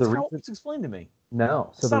 That's how it's explained to me.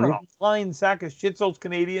 No. So it's not a flying sack of shit, those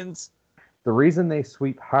Canadians. The reason they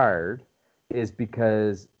sweep hard is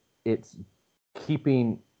because it's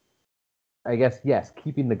keeping, I guess, yes,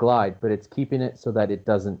 keeping the glide, but it's keeping it so that it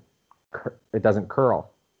doesn't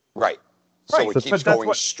curl. Right. So it keeps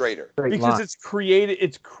going straighter. Because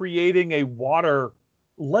it's creating a water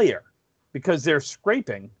layer. Because they're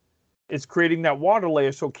scraping, it's creating that water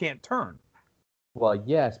layer so it can't turn. Well,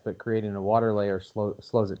 yes, but creating a water layer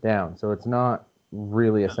slows it down. So it's not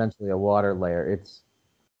really essentially a water layer. It's,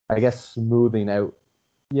 I guess, smoothing out.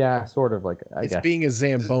 Yeah, sort of like, I guess. It's being a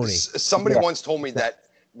Zamboni. Somebody once told me that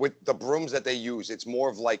with the brooms that they use, it's more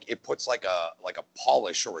of like, it puts like a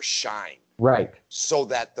polish or a shine. Right. So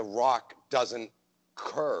that the rock doesn't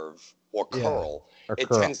curve or curl. It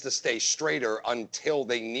tends to stay straighter until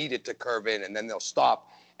they need it to curve in, and then they'll stop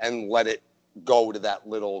and let it go to that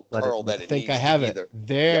little curl that it needs. I have it.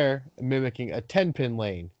 They're mimicking a 10-pin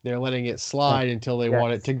lane. They're letting it slide until they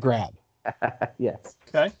want it to grab. Yes.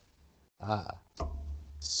 Okay.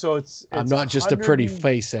 So I'm not just a pretty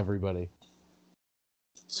face, everybody.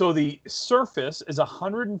 So the surface is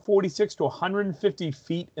 146 to 150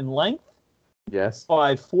 feet in length. Yes.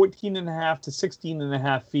 By 14.5 to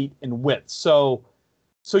 16.5 feet in width. So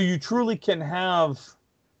you truly can have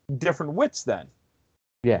different widths then.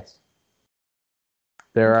 Yes.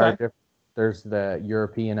 There's the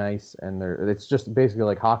European ice, and it's just basically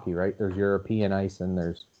like hockey, right? There's European ice and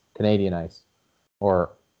there's Canadian ice,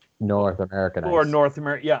 or North American ice. Or North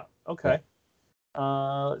America, yeah. Okay.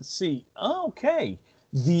 Let's see. Okay.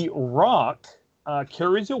 The rock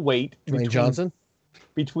carries a weight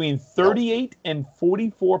between 38 and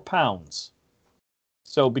 44 pounds.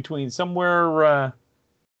 So between somewhere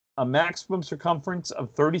a maximum circumference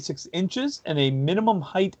of 36 inches and a minimum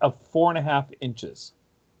height of 4.5 inches.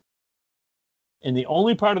 And the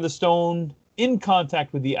only part of the stone in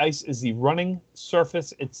contact with the ice is the running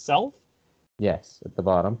surface itself. Yes, at the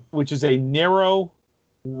bottom. Which is a narrow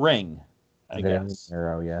ring, I guess.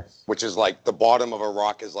 Narrow, yes. Which is like the bottom of a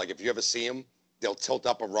rock is like, if you ever see them, they'll tilt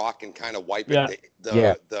up a rock and kind of wipe it.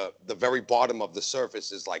 The very bottom of the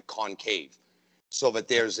surface is like concave, so that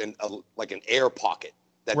there's like an air pocket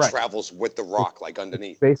that travels with the rock, like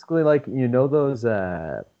underneath. Basically, like, you know, those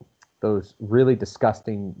really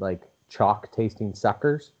disgusting like chalk tasting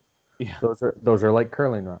suckers. Yeah. Those are like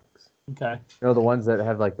curling rocks. Okay. You know, the ones that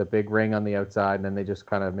have like the big ring on the outside and then they just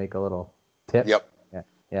kind of make a little tip. Yep.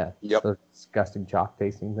 Yeah. Yep. Those disgusting chalk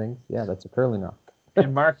tasting things. Yeah, that's a curling rock.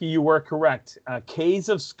 And Marky, you were correct. Cays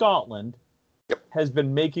of Scotland has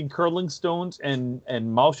been making curling stones and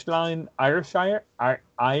Mauchline, Ayrshire.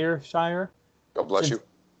 God bless you.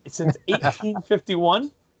 Since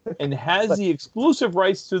 1851, and has the exclusive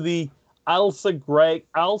rights to the Ailsa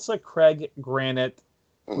Craig granite,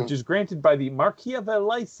 which is granted by the Marquis of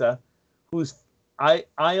Ailsa, whose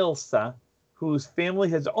family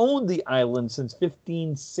has owned the island since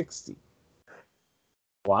 1560.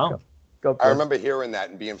 Wow. I remember hearing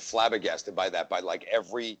that and being flabbergasted by that, by like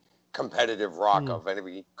every competitive rock of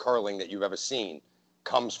any curling that you've ever seen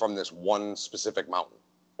comes from this one specific mountain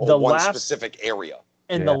or specific area.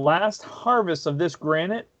 And the last harvest of this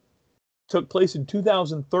granite took place in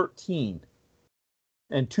 2013,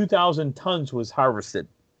 and 2,000 tons was harvested.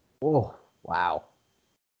 Oh, wow.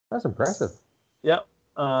 That's impressive. Yep.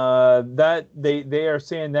 That they are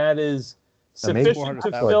saying that is sufficient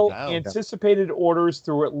to fill anticipated orders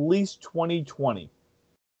through at least 2020.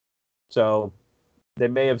 So they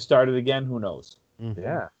may have started again. Who knows?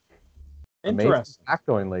 Yeah. Interesting.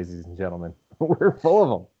 Factoid, ladies and gentlemen. We're full of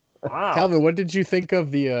them. Wow. Calvin, what did you think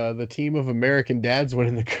of the team of American dads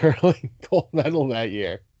winning the curling gold medal that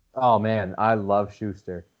year? Oh man, I love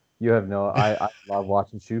Schuster. You have no, I love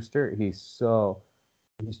watching Schuster. He's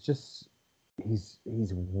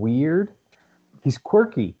weird. He's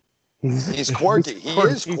quirky. He's quirky. He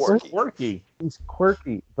is quirky. He's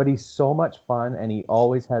quirky, but he's so much fun, and he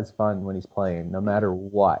always has fun when he's playing, no matter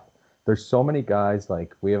what. There's so many guys,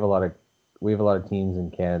 like we have a lot of teams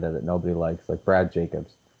in Canada that nobody likes, like Brad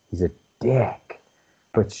Jacobs. He's a dick.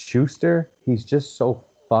 But Schuster, he's just so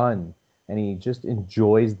fun, and he just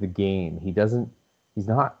enjoys the game. He's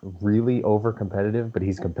not really over competitive, but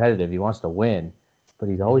he's competitive. He wants to win, but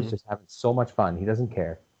he's always just having so much fun. He doesn't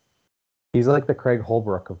care. He's like the Craig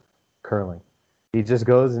Holbrook of curling. He just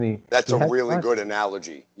goes and That's a really good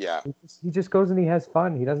analogy. Yeah. He just goes and he has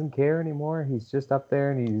fun. He doesn't care anymore. He's just up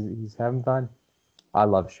there and he's having fun. I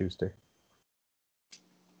love Schuster.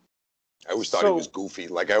 I always thought he was goofy.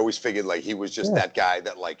 Like, I always figured, like, he was just that guy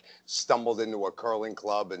that, like, stumbled into a curling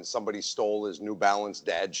club and somebody stole his New Balance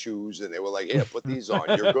dad shoes and they were like, "Here, put these on.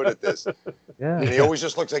 You're good at this." Yeah. And he always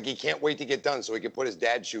just looks like he can't wait to get done so he can put his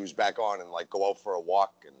dad shoes back on and, like, go out for a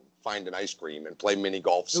walk and find an ice cream and play mini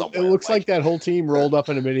golf somewhere. It looks like that whole team rolled up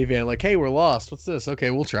in a minivan, like, "Hey, we're lost. What's this?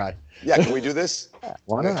 Okay, we'll try." Yeah, can we do this?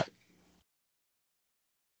 Why not?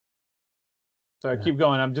 So keep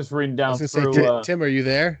going. I'm just reading down through. Say, Tim, are you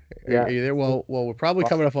there? Yeah. Are you there? Well, we're probably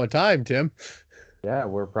coming up on time, Tim. Yeah,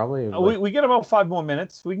 we're probably. We get about 5 more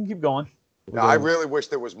minutes. We can keep going. No, I really wish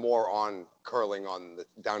there was more on curling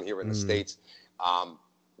down here in the States.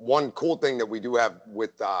 One cool thing that we do have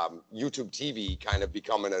with YouTube TV kind of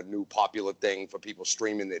becoming a new popular thing for people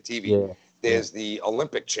streaming their TV, there's the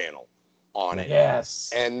Olympic channel on it.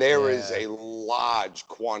 Yes. And there is a large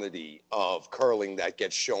quantity of curling that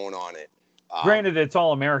gets shown on it. Granted, it's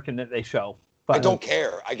all American that they show. But I don't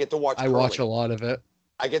care. I get to watch curling. I watch a lot of it.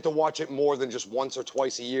 I get to watch it more than just once or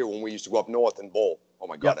twice a year when we used to go up north and bowl. Oh,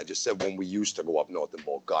 my God. I just said when we used to go up north and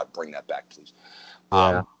bowl. God, bring that back, please.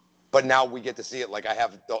 But now we get to see it. Like, I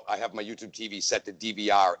have my YouTube TV set to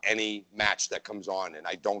DVR any match that comes on, and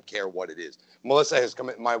I don't care what it is. Melissa has come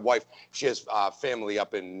in. My wife, she has family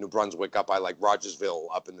up in New Brunswick, up by, like, Rogersville,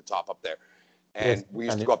 up in the top up there. And we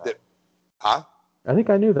used to go up there. Huh? I think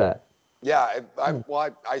I knew that. Yeah,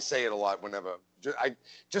 I say it a lot whenever.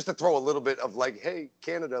 Just to throw a little bit of, like, hey,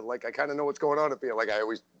 Canada, like, I kind of know what's going on up here. Like,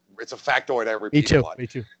 it's a factoid I repeat a lot. Me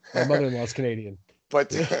too. My mother-in-law's Canadian.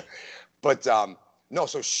 But no,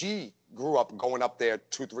 so she grew up going up there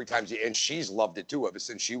 2-3 times a year, and she's loved it too ever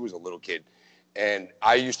since she was a little kid. And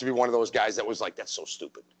I used to be one of those guys that was like, "That's so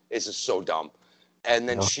stupid. This is so dumb." And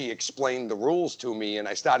then she explained the rules to me, and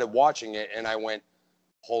I started watching it, and I went,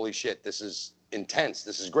 "Holy shit, this is intense.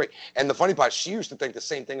 This is great." And the funny part, she used to think the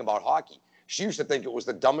same thing about hockey. She used to think it was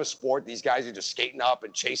the dumbest sport. These guys are just skating up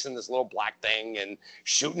and chasing this little black thing and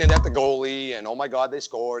shooting it at the goalie, and oh my God, they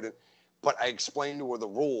scored. But I explained to her the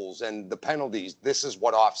rules and the penalties. This is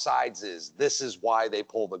what offsides is. This is why they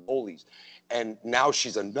pull the goalies. And now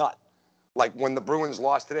she's a nut. Like, when the Bruins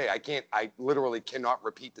lost today, I literally cannot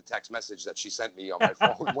repeat the text message that she sent me on my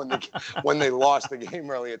phone when they lost the game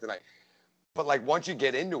earlier tonight. But, like, once you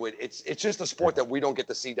get into it, it's just a sport that we don't get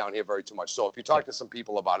to see down here very too much. So if you talk to some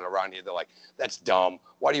people about it around here, they're like, "That's dumb.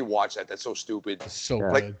 Why do you watch that? That's so stupid." So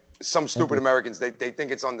like, good. Some stupid Americans, they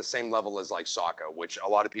think it's on the same level as, like, soccer, which a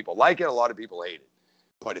lot of people like it, a lot of people hate it.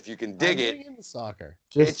 But if you can dig it, into soccer.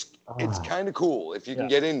 It's kind of cool if you can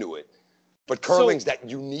get into it. But curling's that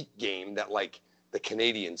unique game that, like, the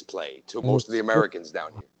Canadians play to most of the Americans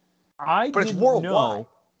down here. But it's worldwide.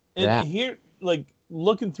 And here, like,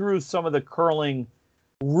 looking through some of the curling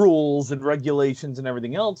rules and regulations and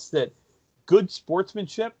everything else, that good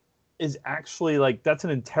sportsmanship is actually, like, that's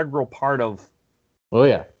an integral part of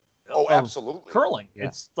absolutely curling.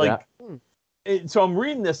 It's like so I'm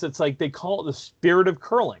reading this, it's like they call it the spirit of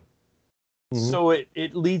curling. So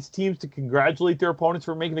it leads teams to congratulate their opponents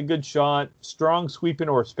for making a good shot, strong sweeping,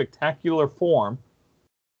 or spectacular form.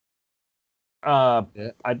 I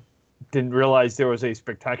didn't realize there was a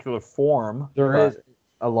spectacular form. There is.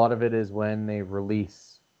 A lot of it is when they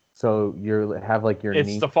release. So you have, like, your knee.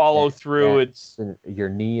 It's the follow through. It's your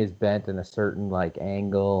knee is bent in a certain, like,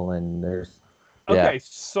 angle, and there's. Okay,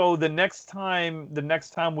 so the next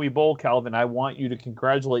time we bowl, Calvin, I want you to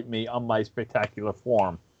congratulate me on my spectacular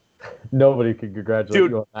form. Nobody can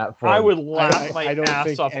congratulate you on that form. I would laugh my I don't ass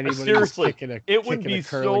think off. Seriously, it would be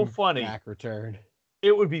so funny. Back return.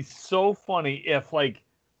 It would be so funny if, like,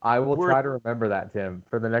 I will try to remember that, Tim,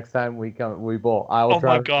 for the next time we bowl. I will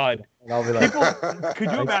try. Oh my God! And I'll be like,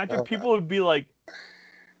 could you imagine? People would be like,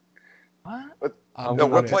 "What?" No,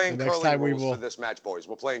 we're playing curling rules for this match, boys.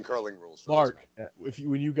 We're playing curling rules. Mark,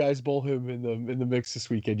 when you guys bowl him in the mix this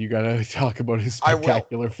weekend, you gotta talk about his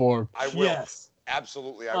spectacular form. I will. Yes.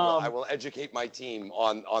 Absolutely, I will. I will educate my team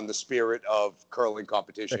on the spirit of curling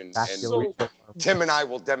competition, and Tim and I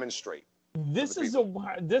will demonstrate. This is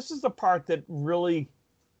the part that really,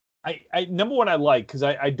 I number one, I like, because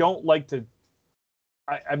I don't like to.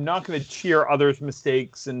 I'm not going to cheer others'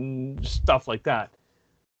 mistakes and stuff like that,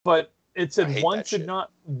 but it said one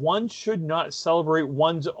should not celebrate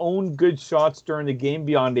one's own good shots during the game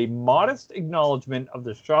beyond a modest acknowledgement of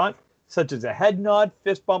the shot, such as a head nod,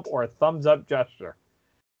 fist bump, or a thumbs up gesture.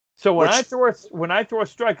 So when I throw a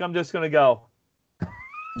strike, I'm just going to go,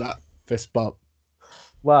 not fist bump.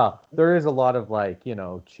 Well, there is a lot of, like, you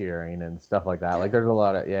know, cheering and stuff like that. Like, there's a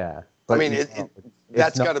lot of But I mean,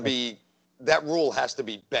 that's got to be that rule has to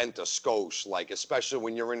be bent a skosh, like especially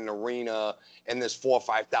when you're in an arena and there's 4,000 or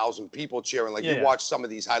 5,000 people cheering. Like you watch some of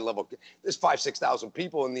these high level, there's 5,000 or 6,000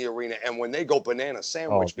 people in the arena, and when they go banana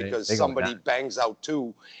sandwich because somebody bangs out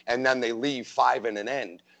 2 and then they leave 5 in an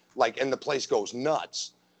end, like, and the place goes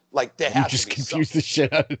nuts. Like there has to be just confused the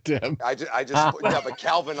shit out of Tim. I just but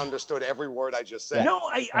Calvin understood every word I just said. No,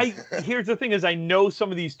 I here's the thing is I know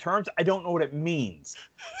some of these terms. I don't know what it means.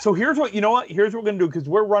 So here's what here's what we're gonna do, because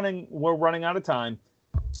we're running out of time.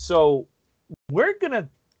 So we're gonna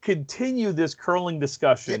continue this curling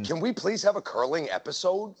discussion. Can we please have a curling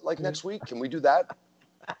episode like next week? Can we do that?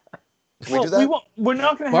 Can we do that? We're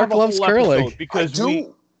not gonna Mark have a loves whole curling. episode because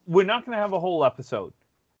we're not gonna have a whole episode.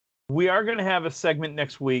 We are going to have a segment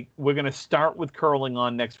next week. We're going to start with curling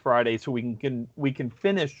on next Friday, so we can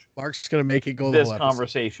finish. Mark's going to make it go this the whole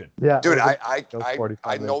conversation. Yeah, dude, I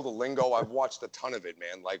know the lingo. I've watched a ton of it,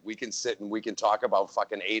 man. Like we can sit and we can talk about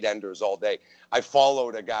fucking 8-enders all day. I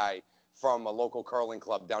followed a guy from a local curling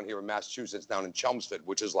club down here in Massachusetts, down in Chelmsford,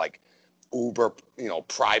 which is like uber,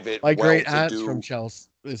 private. My great aunt is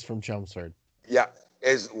from Chelmsford. Yeah,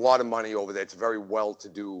 there's a lot of money over there. It's a very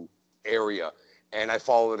well-to-do area. And I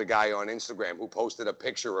followed a guy on Instagram who posted a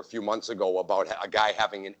picture a few months ago about a guy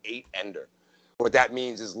having an 8-ender. What that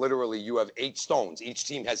means is literally you have 8 stones. Each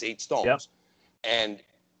team has 8 stones. Yep. And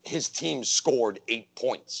his team scored 8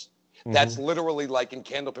 points. Mm-hmm. That's literally like in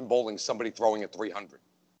Candlepin bowling, somebody throwing a 300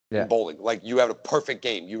 in bowling. Like you had a perfect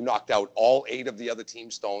game. You knocked out all 8 of the other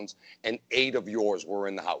team's stones, and 8 of yours were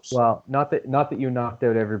in the house. Well, not that you knocked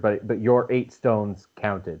out everybody, but your 8 stones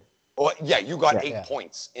counted. Well, yeah, you got 8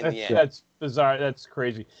 points in the end. That's bizarre. That's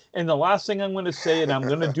crazy. And the last thing I'm going to say, and I'm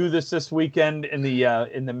going to do this weekend in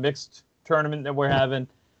the mixed tournament that we're having,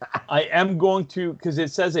 I am going to, because it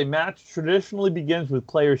says a match traditionally begins with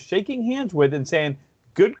players shaking hands with and saying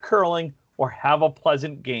 "good curling" or "have a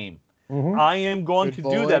pleasant game." Mm-hmm. I am going to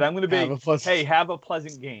do that. I'm going to be, have a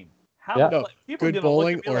pleasant game. Good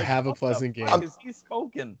bowling or have a pleasant game. He's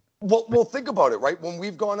spoken. Well, think about it, right? When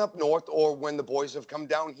we've gone up north or when the boys have come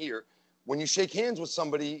down here, when you shake hands with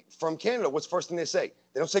somebody from Canada, what's the first thing they say?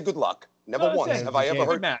 They don't say good luck. Never once have I ever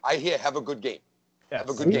heard. I hear have a good game. Have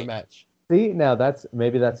a good game. Match. See, now that's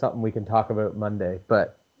something we can talk about Monday,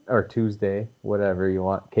 or Tuesday, whatever you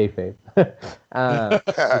want, kayfabe.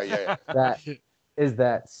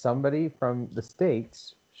 That somebody from the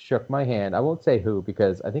States shook my hand. I won't say who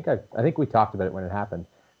because I think we talked about it when it happened,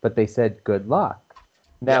 but they said good luck.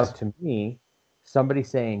 Now, to me, somebody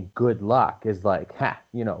saying good luck is like,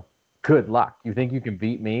 good luck. You think you can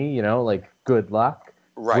beat me? Like good luck.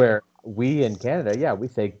 Right. Where we in Canada, we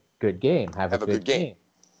say good game. Have a good game.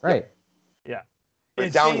 Right. Yeah.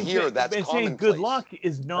 But down here, that's commonplace. Saying good luck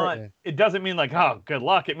is not, it doesn't mean like, good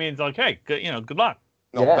luck. It means like, hey, good luck.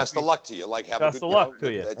 No, best of luck to you. Like, have a good best of luck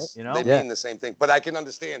to you. They mean the same thing. But I can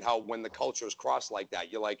understand how when the cultures cross like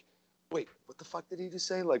that, you're like, wait, what the fuck did he just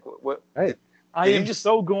say? Like, what? Right. I am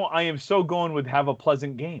so going with have a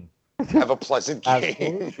pleasant game. Have a pleasant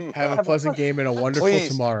game. Have a pleasant game and a wonderful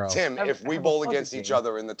tomorrow. Tim, if we bowl against each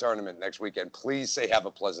other in the tournament next weekend, please say have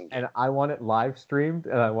a pleasant game. And I want it live streamed,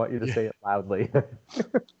 and I want you to say it loudly.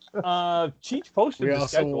 Cheech posted the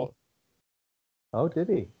schedule. Oh, did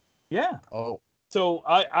he? Yeah. Oh. So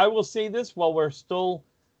I will say this while we're still,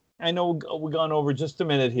 I know we've gone over just a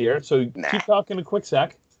minute here, so keep talking a quick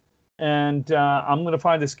sec. And I'm going to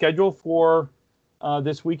find the schedule for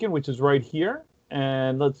this weekend, which is right here.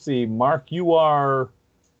 And let's see, Mark, you are...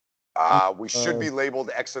 we should be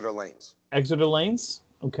labeled Exeter Lanes. Exeter Lanes?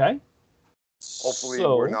 Okay. Hopefully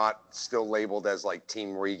we're not still labeled as like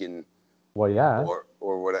Team Regan. Well, yeah.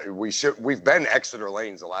 Or whatever. We've been Exeter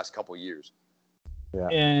Lanes the last couple of years. Yeah.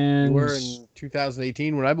 And you were in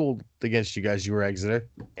 2018 when I bowled against you guys. You were Exeter.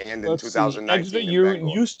 And in 2019, Exeter,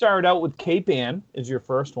 you started out with Cape Ann is your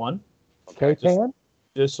first one. Okay, Pan?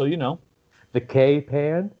 Just so you know. The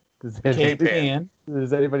K-Pan? Cape Ann.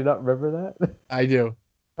 Does anybody not remember that? I do.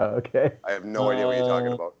 Oh, okay. I have no idea what you're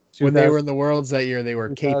talking about. When they were in the Worlds that year, they were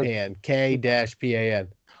Cape Ann. K-P-A-N.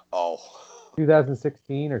 Oh.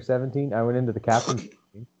 2016 or 17, I went into the captain's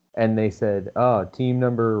team, and they said, team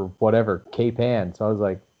number whatever, Cape Ann. So I was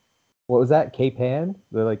like, what was that, Cape Ann?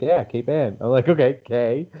 They're like, yeah, Cape Ann. I'm like, okay,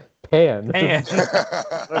 K, Pan.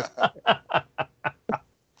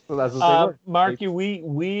 So that's what they were. Marky, we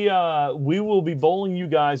will be bowling you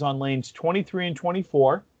guys on lanes 23 and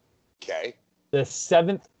 24. Okay. The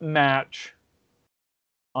 7th match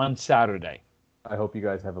on Saturday. I hope you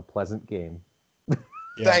guys have a pleasant game.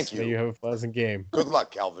 Yes, thank you. May you have a pleasant game. Good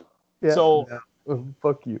luck, Calvin. Yeah. So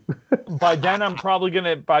fuck you. by then I'm probably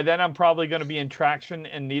gonna be in traction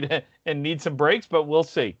and need some breaks, but we'll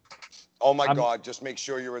see. Oh my God! Just make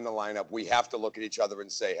sure you're in the lineup. We have to look at each other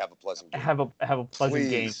and say, "Have a pleasant game." Have a pleasant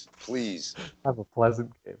game. Please. Have a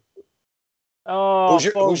pleasant game. Oh,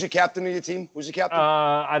 who's your captain of your team? Who's your captain?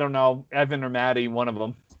 I don't know, Evan or Maddie, one of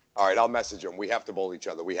them. All right, I'll message them. We have to bowl each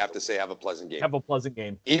other. We have to say, "Have a pleasant game." Have a pleasant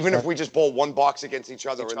game. Even if we just bowl one box against each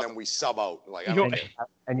other and then we sub out, like I don't care.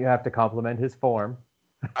 And you have to compliment his form.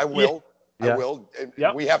 I will. Yeah. I will.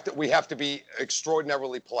 Yep. We have to be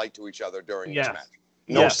extraordinarily polite to each other during each Yes. match.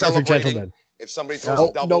 No Yes. celebrating. Gentlemen. If somebody throws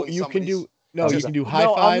a double, No, in you can do. No, just- you can do high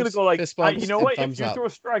No, fives, I'm gonna go like, fist bumps, you know and what? If thumbs you up. throw a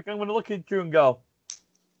strike, I'm gonna look at you and go,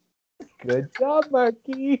 Good job,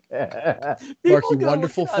 Marky. Marky,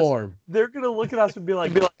 wonderful form. They're gonna look at us and be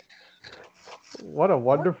like, What a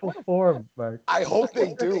wonderful form, Mark. I hope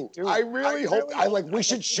they do. I really hope. We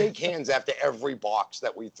should shake hands after every box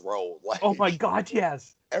that we throw. Like, oh my God,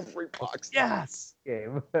 yes, every box. yes.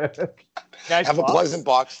 Game. Nice Have a box. pleasant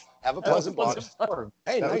box. Have a Have a pleasant box. form.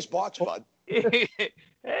 Hey, nice box, bud. Hey,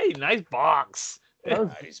 nice box.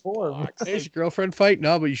 Nice box. Hey, is your girlfriend fight?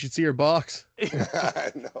 No, but you should see her box.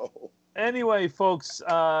 I know. Anyway, folks,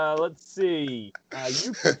 let's see.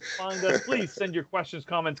 You can find us. Please send your questions,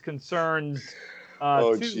 comments, concerns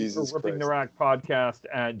to Jesus Ripping the Christ. Rack Podcast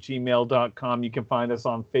at gmail.com. You can find us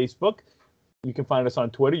on Facebook. You can find us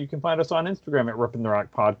on Twitter. You can find us on Instagram at Ripping the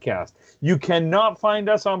Rack Podcast. You cannot find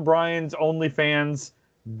us on Brian's OnlyFans.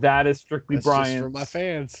 That is strictly That's Brian's. just for my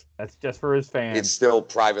fans. That's just for his fans. It's still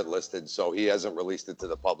private listed, so he hasn't released it to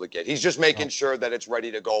the public yet. He's just making sure that it's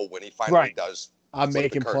ready to go when he finally Right. does. I'm Flip the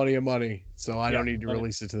making curtain. plenty of money, so I don't need to when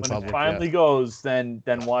release it to the when public it finally yet. goes, then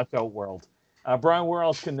watch out, world. Brian, where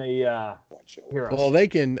else can they Watch it. hear us? Well, they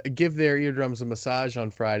can give their eardrums a massage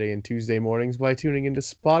on Friday and Tuesday mornings by tuning into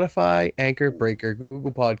Spotify, Anchor, Breaker,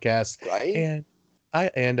 Google Podcasts, Right?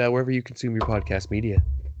 and wherever you consume your podcast media.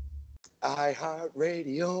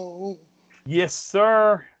 iHeartRadio. Yes,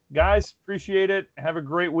 sir. Guys, appreciate it. Have a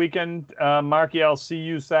great weekend. Marky, I'll see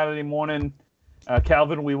you Saturday morning.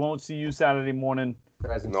 Calvin, we won't see you Saturday morning.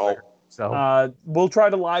 No. So We'll try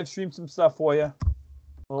to live stream some stuff for you.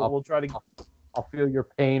 We'll try to, I'll feel your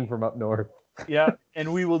pain from up north. yeah,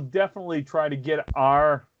 and we will definitely try to get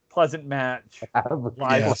our pleasant match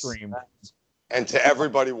live Yes. stream. And to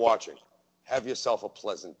everybody watching, have yourself a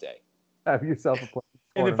pleasant day. Have yourself a pleasant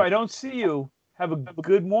And if I don't see you, have a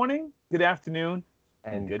good morning, good afternoon,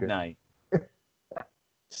 and And good good- night.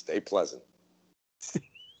 Stay pleasant.